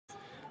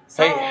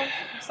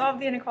Solve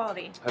the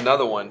inequality.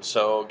 Another one.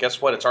 So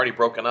guess what? It's already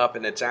broken up,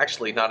 and it's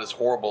actually not as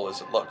horrible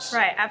as it looks.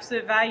 Right,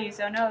 absolute values.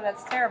 Oh no,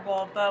 that's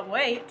terrible. But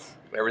wait.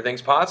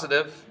 Everything's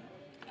positive.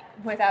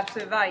 With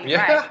absolute value.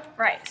 Yeah.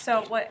 Right.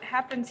 So what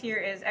happens here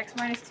is x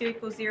minus 2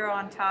 equals 0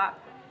 on top.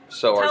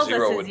 So our tells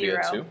 0 us would be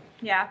a 2.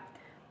 Yeah.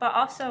 But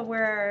also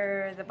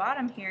where the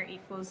bottom here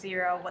equals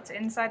 0, what's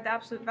inside the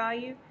absolute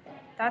value,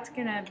 that's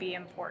going to be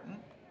important.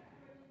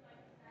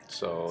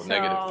 So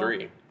negative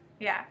 3.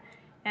 Yeah.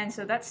 And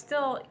so that's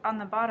still on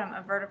the bottom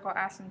a vertical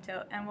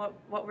asymptote. And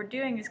what we're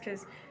doing is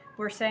because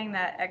we're saying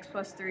that x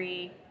plus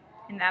 3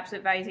 in the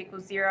absolute values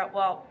equals 0.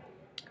 Well,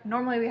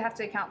 normally we have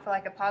to account for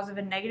like a positive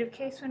and negative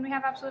case when we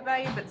have absolute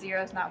value, but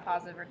 0 is not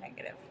positive or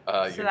negative.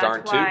 You're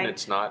darn tootin',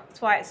 it's not.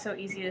 That's why it's so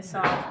easy to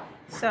solve.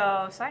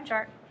 So sign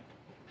chart.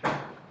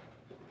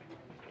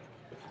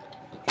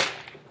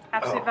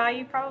 Absolute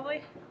value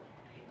probably,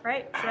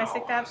 right? Should I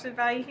stick the absolute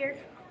value here?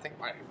 I think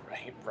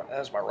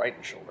that's my right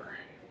shoulder.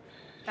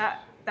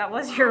 That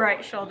was your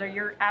right shoulder.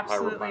 You're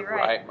absolutely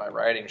right. My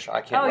writing shoulder.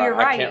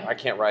 I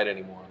can't write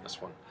anymore on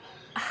this one.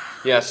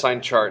 Yeah,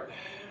 sign chart.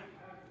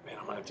 Man,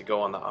 I'm gonna have to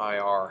go on the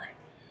IR.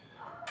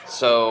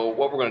 So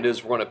what we're gonna do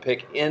is we're gonna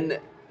pick in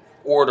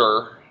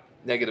order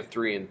negative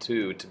 3 and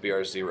 2 to be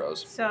our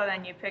zeros. So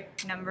then you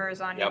pick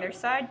numbers on either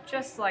side,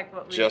 just like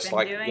what we've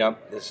been doing.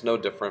 Yep, it's no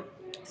different.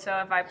 So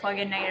if I plug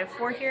in negative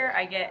 4 here,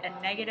 I get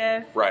a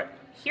negative. Right.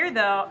 Here,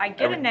 though, I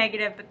get a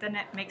negative, but then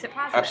it makes it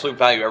positive. Absolute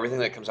value, everything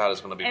that comes out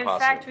is going to be positive. In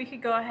fact, we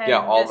could go ahead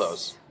and all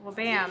those. Well,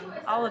 bam,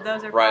 all of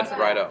those are positive.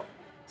 Righto.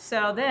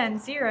 So then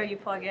 0 you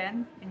plug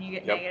in, and you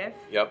get negative.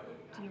 Yep.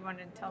 Do you want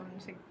to tell them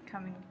to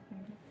come and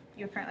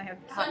you apparently have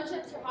Sun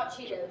chips or hot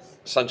Cheetos?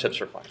 Sun chips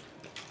are fine.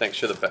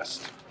 Thanks, you're the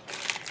best.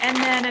 And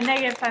then a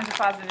negative times a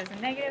positive is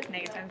a negative.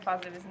 Negative times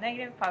positive is a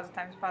negative. Positive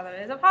times positive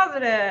is a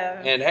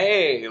positive. And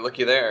hey,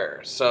 looky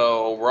there.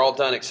 So we're all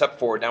done except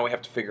for now we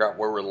have to figure out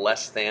where we're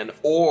less than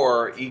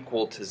or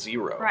equal to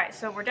 0. Right,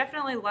 so we're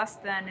definitely less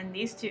than in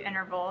these two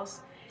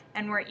intervals.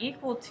 And we're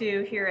equal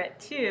to here at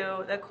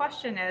 2. The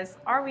question is,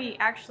 are we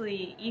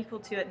actually equal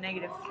to at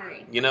negative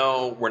 3? You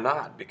know, we're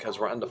not, because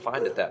we're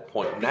undefined at that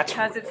point. And that's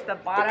because it's the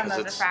bottom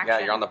of the fraction. Yeah,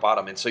 you're on the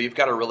bottom. And so you've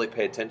got to really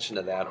pay attention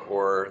to that,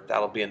 or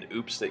that'll be an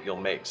oops that you'll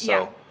make. So,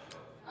 yeah.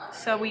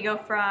 So we go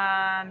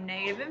from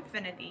negative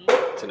infinity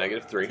to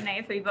negative 3. To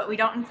negative 3, but we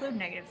don't include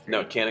negative 3.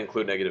 No, can't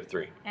include negative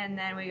 3. And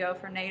then we go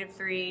from negative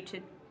 3 to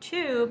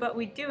 2, but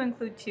we do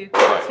include 2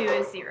 because 2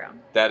 is 0.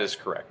 That is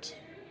correct.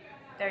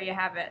 There you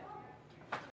have it.